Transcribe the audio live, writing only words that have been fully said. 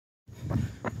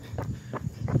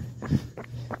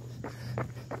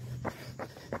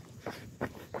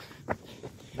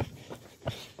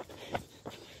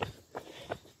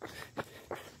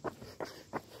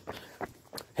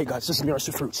Hey guys, this is me,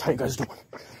 RashuFruitz. How you guys doing?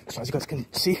 So as you guys can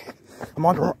see, I'm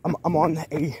on a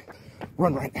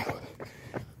run right now.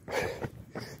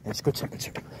 And it's good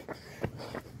temperature.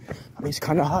 I mean, it's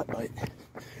kind of hot, but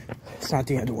it's not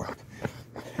the end of the world.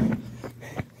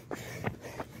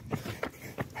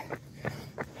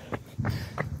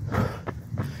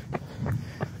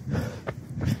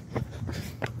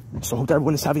 So I hope that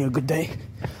everyone is having a good day.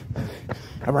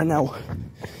 And right now,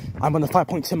 I'm on the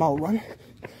 5.10 mile run.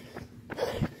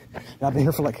 And I've been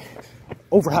here for like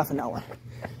over half an hour.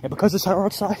 And because it's hot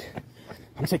outside,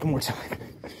 I'm taking more time.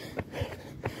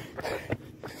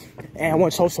 And I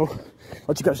want to also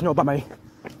let you guys know about my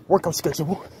workout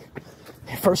schedule.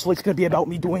 Firstly, it's going to be about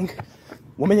me doing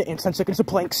 1 minute and 10 seconds of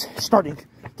planks, starting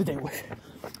the day with.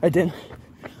 And then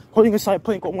holding a side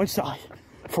plank on one side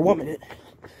for 1 minute.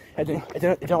 And then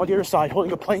on the other side,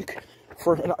 holding a plank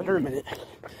for another minute.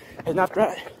 And after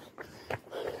that,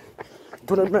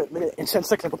 doing a minute and 10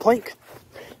 seconds of a plank.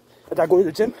 And then I go to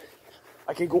the gym.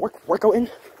 I can go work out in.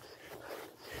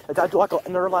 And then I do like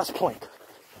another last plank.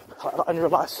 Another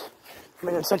last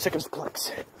minute and 10 seconds of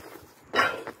planks.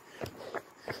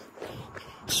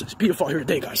 It's beautiful here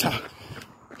today, guys, huh?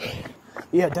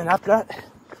 Yeah, then after that,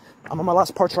 I'm on my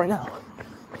last parts right now.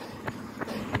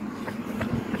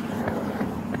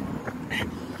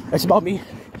 It's about me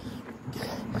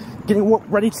getting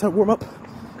ready to warm up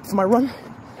for my run.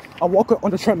 I'll walk on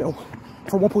the treadmill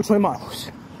for 1.20 miles.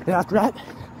 And after that,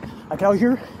 I get out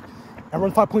here and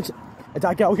run 5 points. And then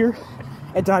I get out here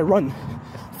and then I run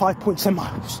 5.10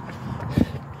 miles.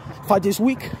 5 days a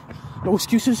week, no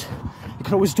excuses. You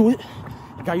can always do it.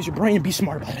 You gotta use your brain and be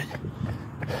smart about it.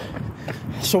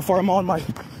 So far, I'm on my,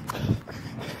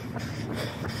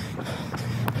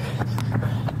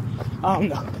 I don't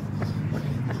know.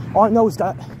 All I know is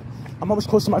that I'm almost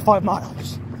close to my 5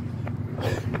 miles.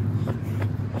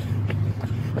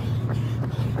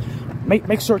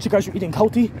 Make sure that you guys are eating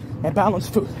healthy and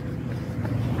balanced food.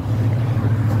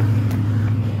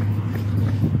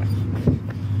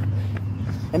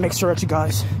 And make sure that you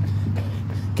guys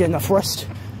get enough rest.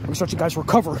 Make sure that you guys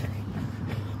recover.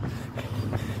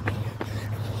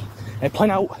 And plan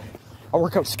out a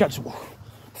workout schedule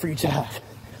for you to have.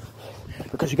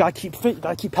 Because you gotta keep fit, you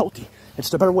gotta keep healthy. It's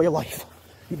the better way of life.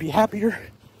 You'll be happier,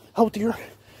 healthier,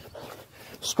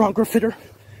 stronger, fitter,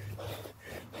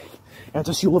 and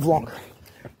just you live longer.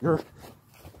 Your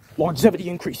longevity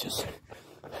increases.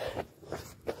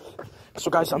 So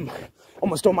guys, I'm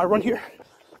almost done my run here.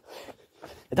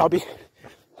 And I'll be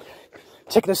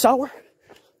taking a shower.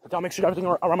 And I'll make sure that everything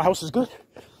around my house is good.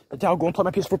 And then I'll go and play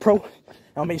my PS4 Pro. And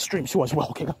I'll make streams too as well,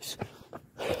 okay guys?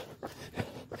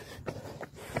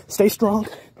 Stay strong.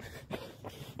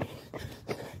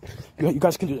 You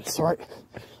guys can do this, alright?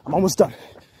 I'm almost done.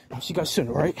 I'll see you guys soon,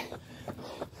 alright?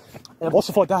 And I've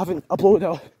also felt like I haven't uploaded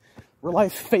a real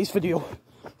life face video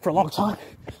for a long time.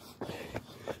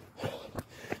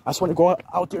 I just want to go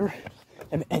out there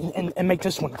and make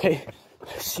this one, okay?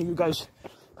 See you guys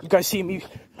see me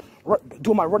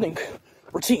doing my running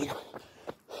routine.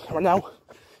 Right now,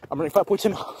 I'm running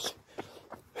 5.10 miles.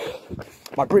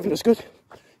 My breathing is good.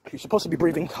 You're supposed to be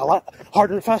breathing a lot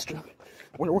harder and faster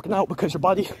when you're working out because your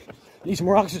body needs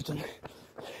more oxygen.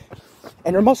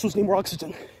 And your muscles need more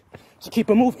oxygen to keep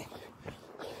it moving.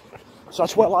 So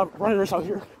that's why a lot of runners out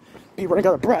here be running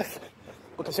out of breath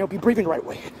because they don't be breathing the right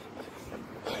way.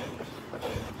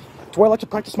 The way I like to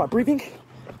practice my breathing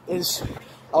is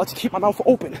I like to keep my mouth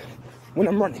open when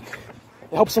I'm running.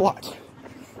 It helps a lot.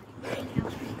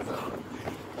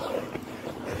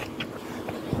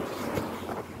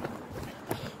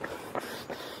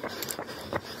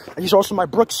 And these are also my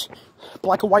Brooks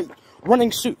black and white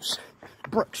running shoes.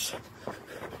 Brooks.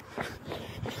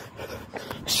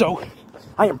 So,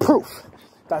 I am proof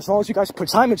that as long as you guys put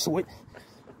time into it,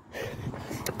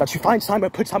 that you find time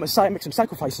and put time aside and make some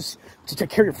sacrifices to take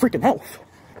care of your freaking health,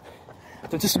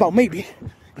 then just about maybe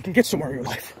you can get somewhere in your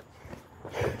life.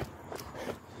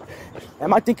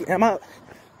 Am I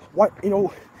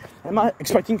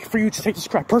expecting for you to take this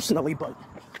crap personally, but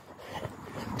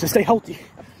to stay healthy.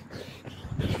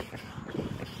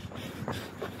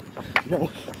 You know,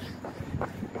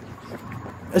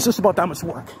 it's just about that much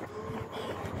work.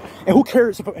 And who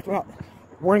cares if I'm not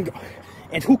wearing,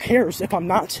 and who cares if I'm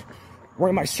not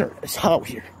wearing my shirt? It's hot out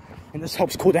here, and this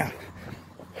helps cool down.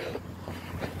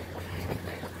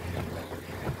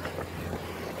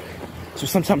 So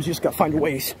sometimes you just gotta find your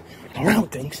ways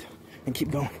around things and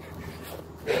keep going.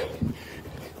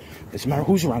 Doesn't matter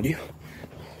who's around you.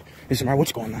 Doesn't matter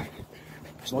what's going on.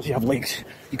 As long as you have legs,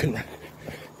 you can run.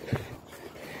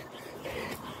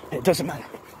 It doesn't matter.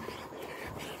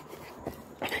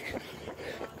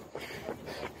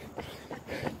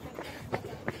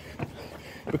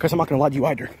 because I'm not gonna lie to you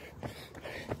either.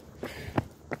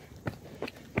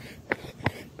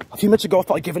 A few minutes ago, I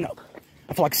felt like giving up.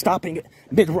 I felt like stopping it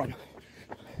mid-run.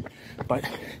 But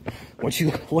once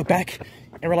you look back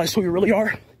and realize who you really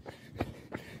are,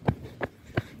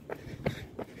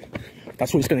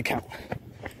 that's what's gonna count.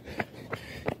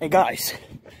 And guys,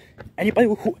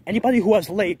 anybody who has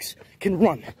legs can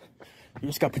run. You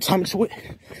just gotta put time into it.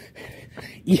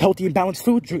 Eat healthy and balanced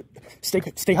food. Stay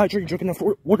hydrated, drink enough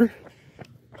water.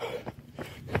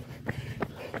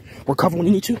 Recover when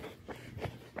you need to.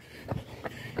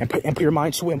 And put your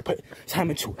mind to it and put time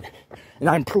into it. And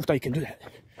I'm proof that you can do that.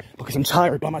 Because I'm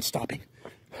tired, but I'm not stopping.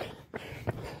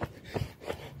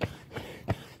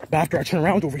 But after I turn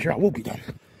around over here, I will be done.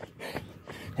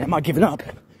 And I'm not giving up.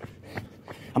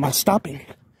 I'm not stopping.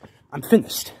 I'm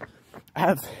finished. I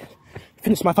have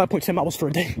finished my 5.10 miles for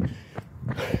a day.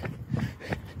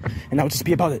 And that would just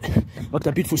be about it. Look at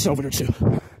that beautiful sun over there too.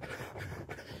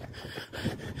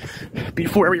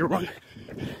 Beautiful area to run.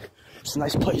 It's a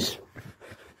nice place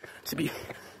to be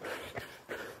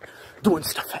doing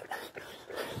stuff at.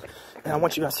 And I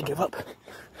want you guys to give up.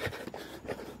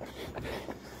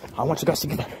 I want you guys to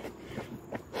give up.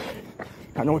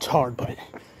 I know it's hard, but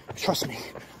trust me,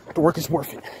 the work is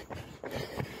worth it.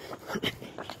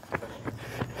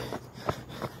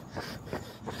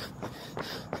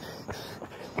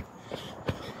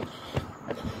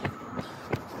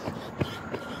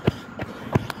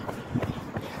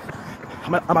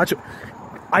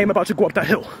 I am about to go up that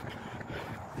hill.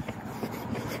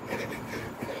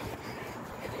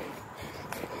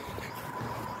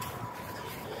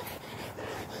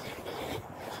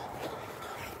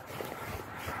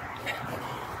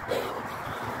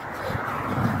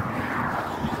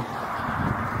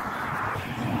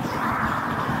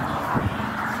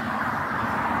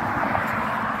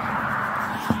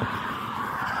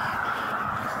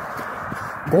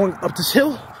 Going up this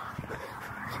hill.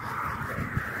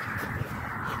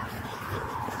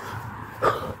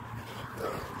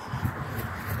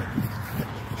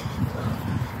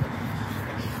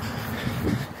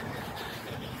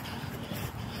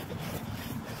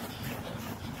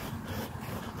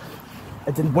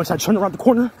 And then once I turn around the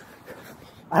corner,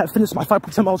 I have finished my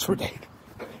 5.10 miles for a day.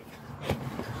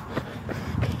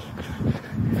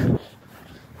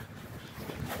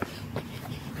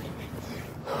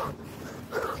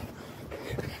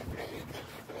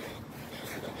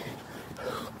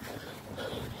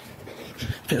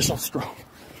 Finish off strong.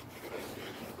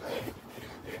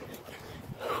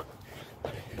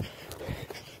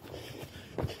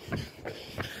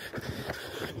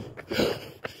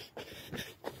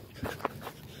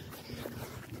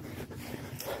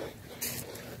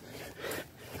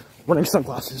 Wearing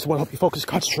sunglasses will help you focus,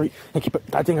 concentrate, and keep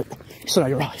that thing set out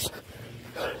your eyes.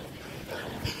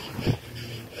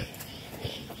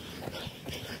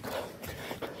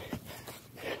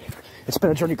 It's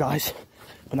been a journey, guys,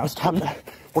 but now it's time to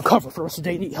recover for the rest of the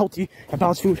day and eat healthy and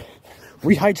balanced food.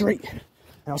 Rehydrate, and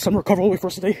I'll send recover all the way for the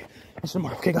rest of the day and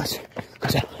tomorrow. Okay, guys?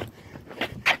 Peace out.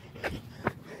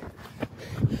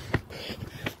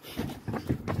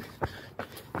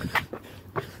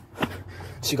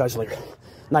 See you guys later.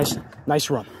 Nice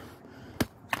run.